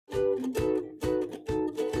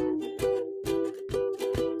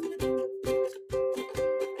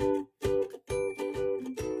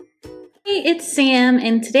it's Sam,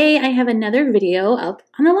 and today I have another video up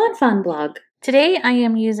on the lawnfawn blog. Today I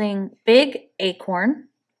am using Big Acorn,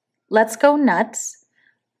 Let's Go Nuts,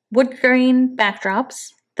 Woodgrain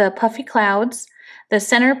Backdrops, the Puffy Clouds, the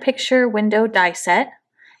Center Picture Window Die Set,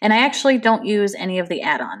 and I actually don't use any of the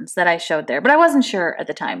add-ons that I showed there, but I wasn't sure at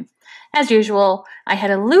the time. As usual, I had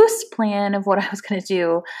a loose plan of what I was going to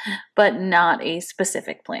do, but not a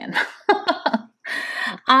specific plan.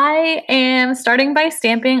 I am starting by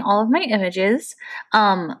stamping all of my images.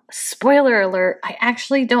 Spoiler alert, I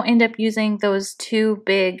actually don't end up using those two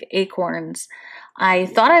big acorns. I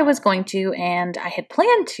thought I was going to, and I had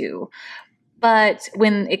planned to, but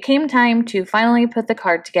when it came time to finally put the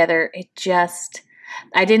card together, it just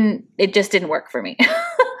didn't work for me.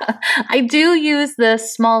 I do use the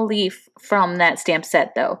small leaf from that stamp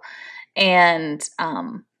set though, and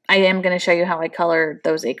I am going to show you how I colored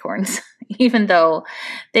those acorns, even though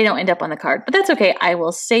they don't end up on the card. But that's okay. I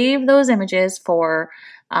will save those images for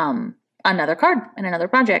another card and another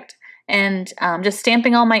project. And just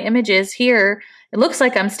stamping all my images here, it looks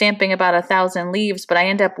like I'm stamping about 1,000 leaves, but I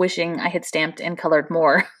end up wishing I had stamped and colored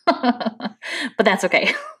more. But that's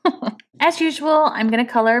okay. As usual, I'm going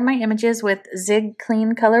to color my images with Zig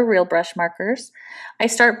Clean Color Real Brush markers. I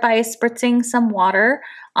start by spritzing some water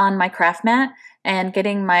on my craft mat and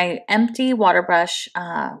getting my empty water brush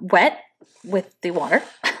wet with the water.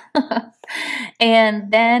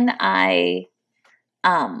 And then I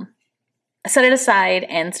set it aside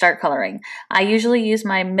and start coloring. I usually use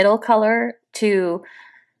my middle color to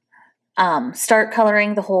start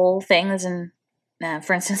coloring the whole thing. As in,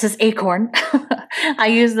 for instance, this acorn. I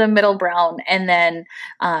use the middle brown and then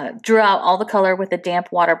drew out all the color with a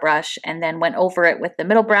damp water brush and then went over it with the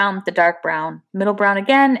middle brown, the dark brown, middle brown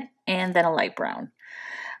again, and then a light brown.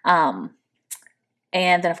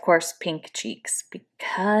 And then, of course, pink cheeks,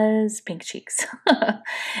 because pink cheeks.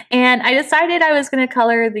 And I decided I was going to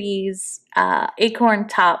color these acorn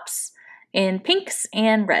tops in pinks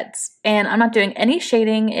and reds. And I'm not doing any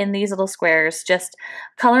shading in these little squares, just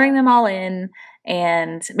coloring them all in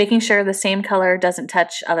and making sure the same color doesn't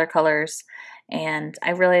touch other colors. And I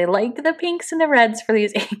really like the pinks and the reds for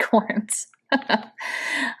these acorns.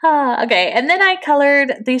 Okay, and then I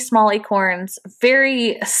colored these small acorns,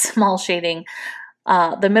 very small shading.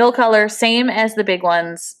 The middle color, same as the big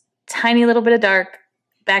ones, tiny little bit of dark,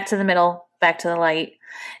 back to the middle, back to the light,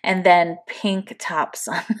 and then pink tops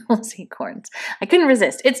on those acorns. I couldn't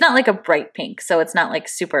resist. It's not like a bright pink, so it's not like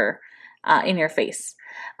super in your face.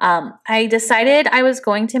 I decided I was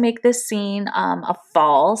going to make this scene a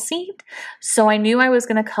fall scene, so I knew I was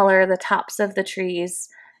going to color the tops of the trees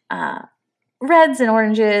reds and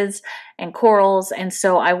oranges and corals, and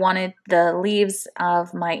so I wanted the leaves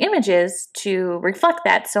of my images to reflect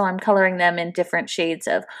that, so I'm coloring them in different shades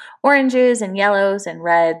of oranges and yellows and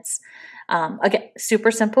reds. Again,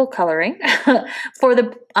 super simple coloring. For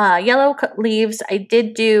the yellow leaves, I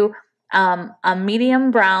did do a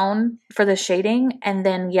medium brown for the shading and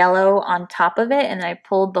then yellow on top of it, and I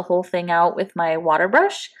pulled the whole thing out with my water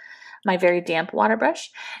brush, my very damp water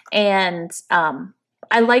brush, and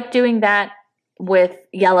I like doing that with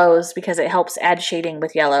yellows because it helps add shading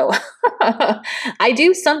with yellow. I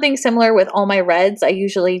do something similar with all my reds. I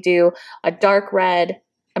usually do a dark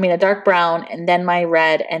brown, and then my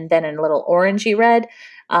red, and then a little orangey red,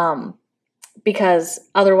 because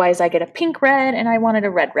otherwise I get a pink red, and I wanted a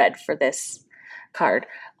red for this card.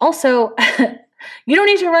 Also, you don't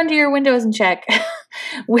need to run to your windows and check.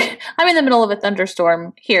 I'm in the middle of a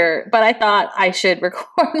thunderstorm here, but I thought I should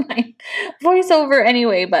record my voiceover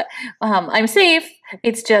anyway, but I'm safe.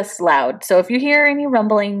 It's just loud. So if you hear any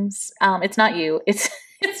rumblings, it's not you, it's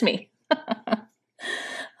me.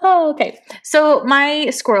 Oh, okay. So my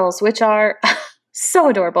squirrels, which are so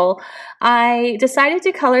adorable, I decided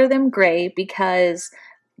to color them gray because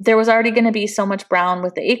there was already going to be so much brown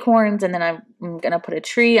with the acorns, and then I'm going to put a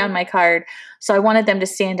tree on my card, so I wanted them to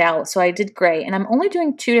stand out, so I did gray, and I'm only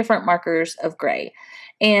doing 2 different markers of gray.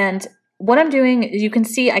 And what I'm doing, you can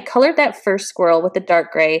see I colored that first squirrel with the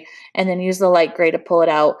dark gray, and then used the light gray to pull it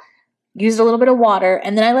out, used a little bit of water,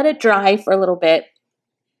 and then I let it dry for a little bit,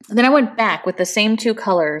 and then I went back with the same 2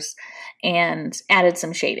 colors and added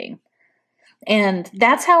some shading. And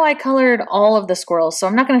that's how I colored all of the squirrels. So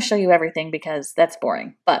I'm not going to show you everything because that's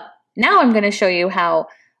boring. But now I'm going to show you how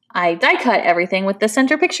I die cut everything with the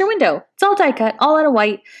center picture window. It's all die cut, all out of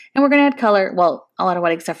white. And we're going to add color. Well, all out of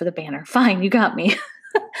white except for the banner. Fine, you got me.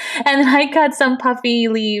 And then I cut some puffy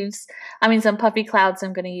leaves. Some puffy clouds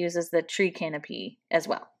I'm going to use as the tree canopy as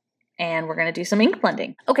well. And we're going to do some ink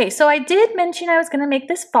blending. Okay, so I did mention I was going to make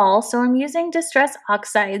this fall, so I'm using Distress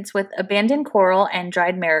Oxides with Abandoned Coral and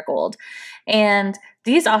Dried Marigold. And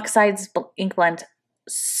these oxides ink blend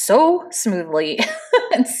so smoothly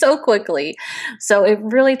and so quickly. So it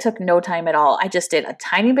really took no time at all. I just did a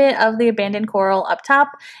tiny bit of the abandoned coral up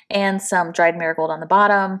top and some dried marigold on the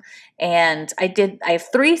bottom. And I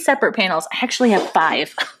have 3 separate panels. I actually have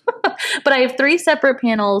 5, but I have 3 separate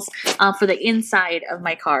panels for the inside of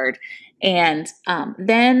my card. And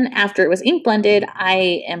then after it was ink blended,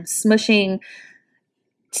 I am smushing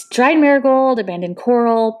dried marigold, abandoned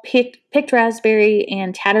coral, picked raspberry,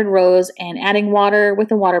 and tattered rose, and adding water with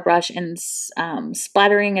a water brush and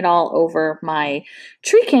splattering it all over my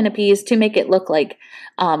tree canopies to make it look like,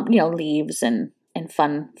 leaves and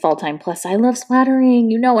fun fall time. Plus, I love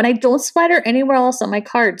splattering, and I don't splatter anywhere else on my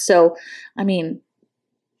card. So, I mean,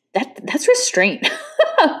 that's restraint.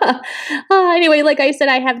 Anyway, like I said,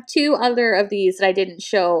 I have 2 other of these that I didn't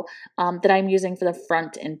show that I'm using for the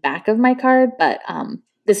front and back of my card, but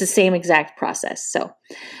this is the same exact process. So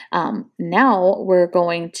now we're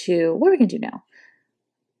going to, what are we going to do now?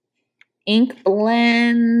 Ink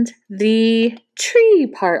blend the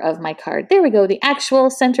tree part of my card. There we go, the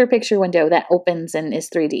actual center picture window that opens and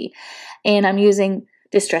is 3D. And I'm using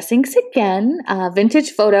Distress Inks again,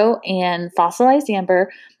 Vintage Photo, and Fossilized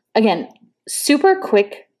Amber. Again, super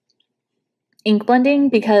quick ink blending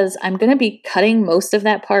because I'm going to be cutting most of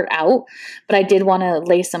that part out, but I did want to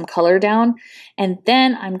lay some color down. And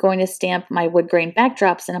then I'm going to stamp my Woodgrain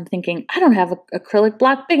Backdrops, and I'm thinking, I don't have an acrylic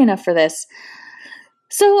block big enough for this.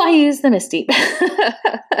 So I use the Misty.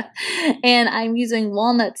 And I'm using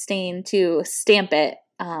walnut stain to stamp it.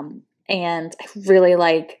 And I really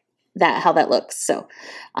like how that looks. So,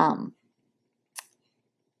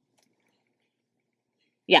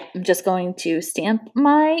 yeah, I'm just going to stamp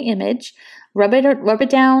my image, rub it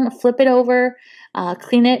down, flip it over,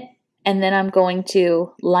 clean it, and then I'm going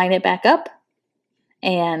to line it back up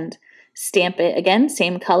and stamp it again,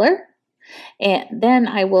 same color. And then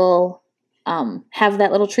I will have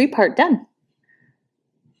that little tree part done.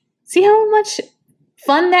 See how much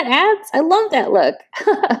fun that adds? I love that look.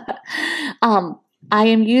 I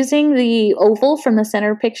am using the oval from the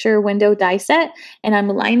center picture window die set, and I'm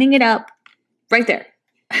lining it up right there.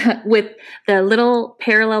 With the little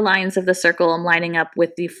parallel lines of the circle, I'm lining up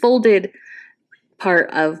with the folded part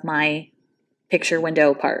of my picture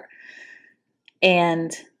window part.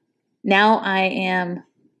 And now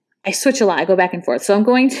I switch a lot. I go back and forth. So I'm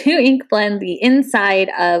going to ink blend the inside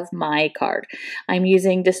of my card. I'm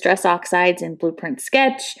using Distress Oxides in Blueprint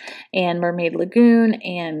Sketch and Mermaid Lagoon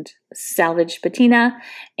and Salvaged Patina.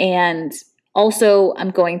 And also, I'm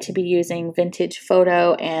going to be using Vintage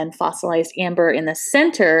Photo and Fossilized Amber in the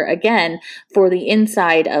center, again, for the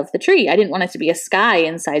inside of the tree. I didn't want it to be a sky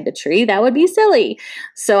inside the tree. That would be silly.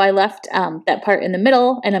 So I left that part in the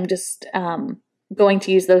middle, and I'm just going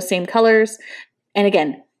to use those same colors. And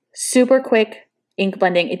again, super quick ink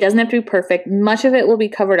blending. It doesn't have to be perfect. Much of it will be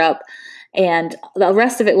covered up, and the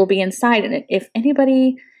rest of it will be inside. And if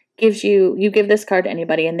anybody gives you give this card to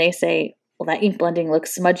anybody, and they say, well, that ink blending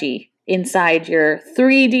looks smudgy inside your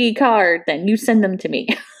 3D card, then you send them to me.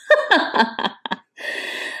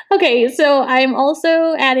 Okay, so I'm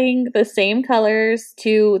also adding the same colors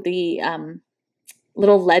to the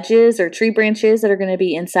little ledges or tree branches that are going to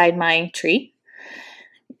be inside my tree.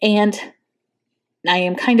 And I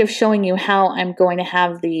am kind of showing you how I'm going to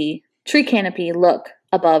have the tree canopy look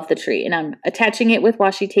above the tree. And I'm attaching it with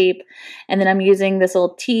washi tape, and then I'm using this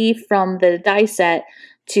little T from the die set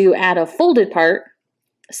to add a folded part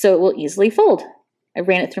so it will easily fold. I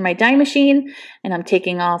ran it through my die machine, and I'm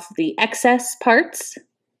taking off the excess parts,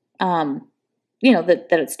 that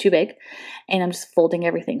it's too big, and I'm just folding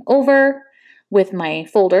everything over with my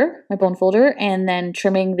folder, my bone folder, and then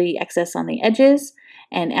trimming the excess on the edges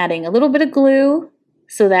and adding a little bit of glue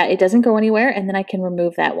so that it doesn't go anywhere, and then I can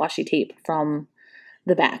remove that washi tape from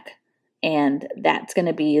the back. And that's going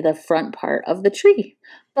to be the front part of the tree.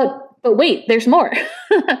 But wait, there's more.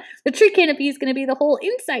 The tree canopy is going to be the whole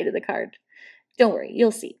inside of the card. Don't worry,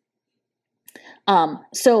 you'll see.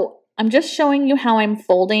 So I'm just showing you how I'm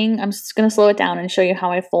folding. I'm just going to slow it down and show you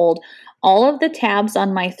how I fold all of the tabs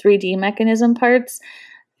on my 3D mechanism parts.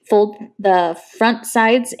 Fold the front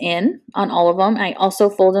sides in on all of them. I also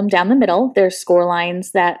fold them down the middle. There's score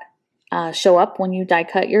lines that show up when you die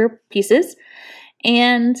cut your pieces.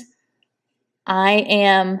 And I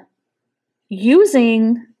am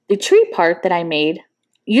using the tree part that I made,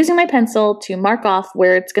 using my pencil to mark off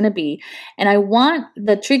where it's going to be. And I want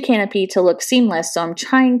the tree canopy to look seamless, so I'm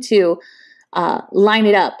trying to line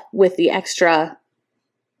it up with the extra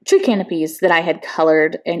tree canopies that I had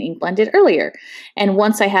colored and ink blended earlier. And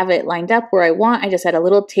once I have it lined up where I want, I just add a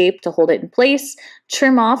little tape to hold it in place,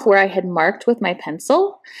 trim off where I had marked with my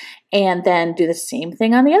pencil, and then do the same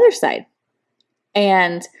thing on the other side.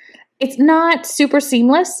 And it's not super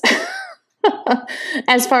seamless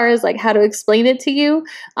as far as like how to explain it to you.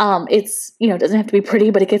 It's, you know, it doesn't have to be pretty,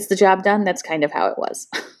 but it gets the job done. That's kind of how it was.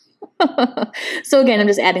 So again, I'm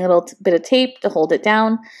just adding a little bit of tape to hold it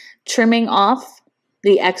down, trimming off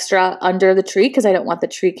the extra under the tree because I don't want the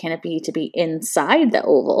tree canopy to be inside the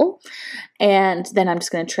oval. And then I'm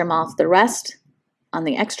just going to trim off the rest on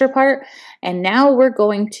the extra part. And now we're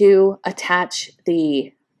going to attach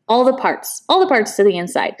all the parts to the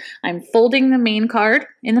inside. I'm folding the main card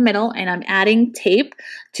in the middle and I'm adding tape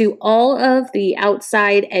to all of the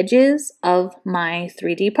outside edges of my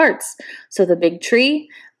 3D parts. So the big tree,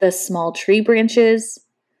 the small tree branches,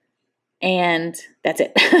 and that's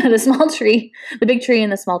it. The small tree, the big tree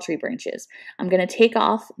and the small tree branches. I'm going to take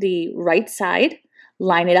off the right side,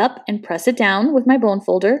 line it up and press it down with my bone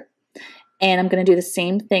folder. And I'm going to do the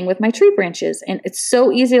same thing with my tree branches. And it's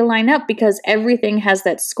so easy to line up because everything has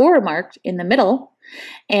that score marked in the middle.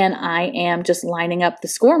 And I am just lining up the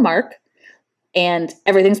score mark and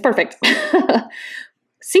everything's perfect.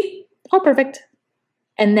 See, all perfect.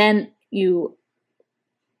 And then you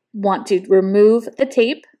want to remove the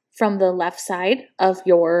tape from the left side of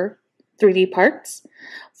your 3D parts,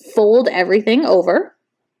 fold everything over,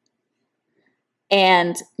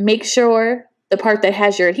 and make sure the part that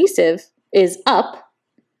has your adhesive is up,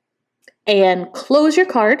 and close your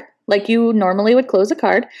card like you normally would close a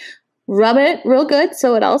card. Rub it real good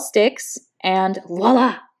so it all sticks, and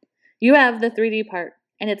voila! You have the 3D part,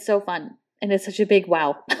 and it's so fun, and it's such a big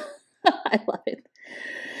wow. I love it.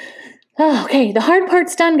 Okay, the hard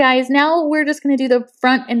part's done, guys. Now we're just going to do the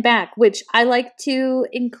front and back, which I like to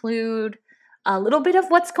include a little bit of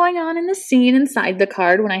what's going on in the scene inside the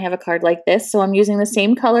card when I have a card like this. So I'm using the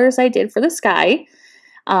same colors I did for the sky.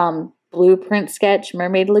 Blueprint sketch,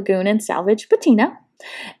 mermaid, lagoon, and salvaged patina.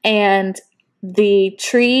 And the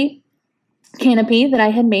tree canopy that I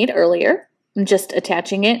had made earlier, I'm just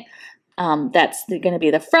attaching it. That's going to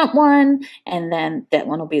be the front one, and then that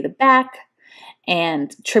one will be the back,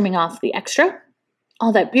 and trimming off the extra.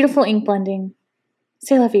 All that beautiful ink blending.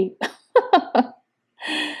 C'est la vie.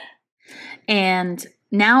 And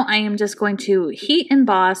now I am just going to heat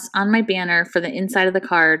emboss on my banner for the inside of the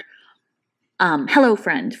card, Hello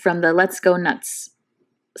Friend from the Let's Go Nuts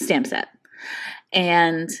stamp set.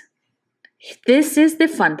 And this is the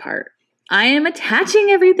fun part. I am attaching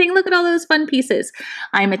everything. Look at all those fun pieces.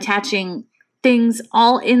 I'm attaching things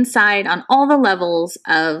all inside on all the levels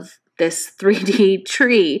of this 3D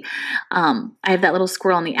tree. I have that little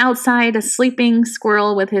squirrel on the outside, a sleeping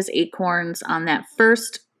squirrel with his acorns on that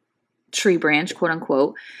first tree branch, quote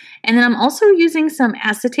unquote. And then I'm also using some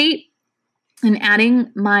acetate and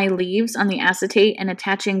adding my leaves on the acetate and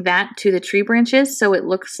attaching that to the tree branches so it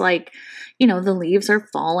looks like, you know, the leaves are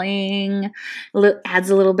falling. Adds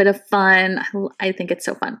a little bit of fun. I think it's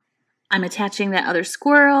so fun. I'm attaching that other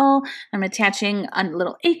squirrel. I'm attaching a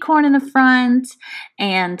little acorn in the front.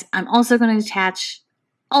 And I'm also going to attach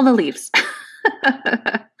all the leaves.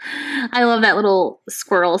 I love that little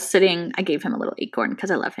squirrel sitting. I gave him a little acorn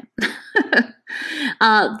because I love him.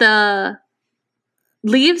 The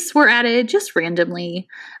leaves were added just randomly.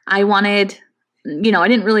 I wanted, you know, I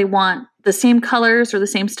didn't really want the same colors or the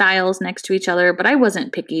same styles next to each other, but I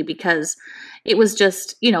wasn't picky because it was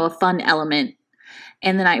just, you know, a fun element.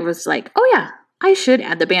 And then I was like, oh yeah, I should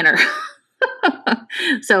add the banner.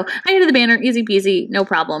 So I added the banner, easy peasy, no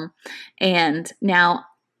problem. And now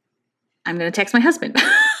I'm going to text my husband.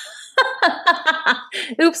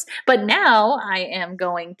 Oops. But now I am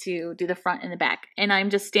going to do the front and the back. And I'm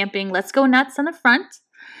just stamping Let's Go Nuts on the front.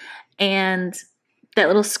 And that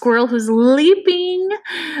little squirrel who's leaping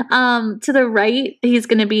to the right, he's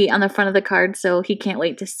going to be on the front of the card, so he can't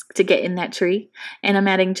wait to get in that tree. And I'm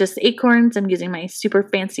adding just acorns. I'm using my super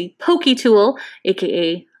fancy pokey tool,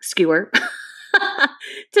 aka skewer,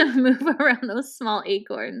 to move around those small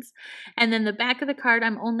acorns. And then the back of the card,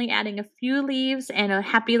 I'm only adding a few leaves and a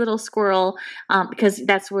happy little squirrel because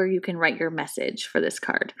that's where you can write your message for this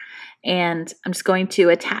card. And I'm just going to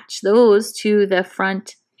attach those to the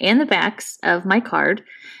front and the backs of my card,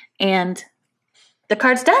 and the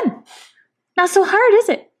card's done. Not so hard, is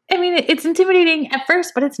it? I mean, it's intimidating at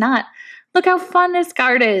first, but it's not. Look how fun this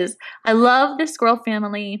card is. I love the squirrel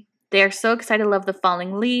family. They are so excited. I love the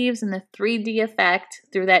falling leaves and the 3D effect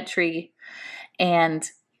through that tree and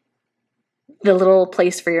the little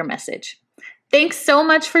place for your message. Thanks so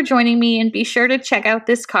much for joining me, and be sure to check out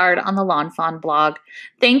this card on the Lawnfawn blog.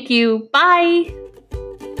 Thank you. Bye.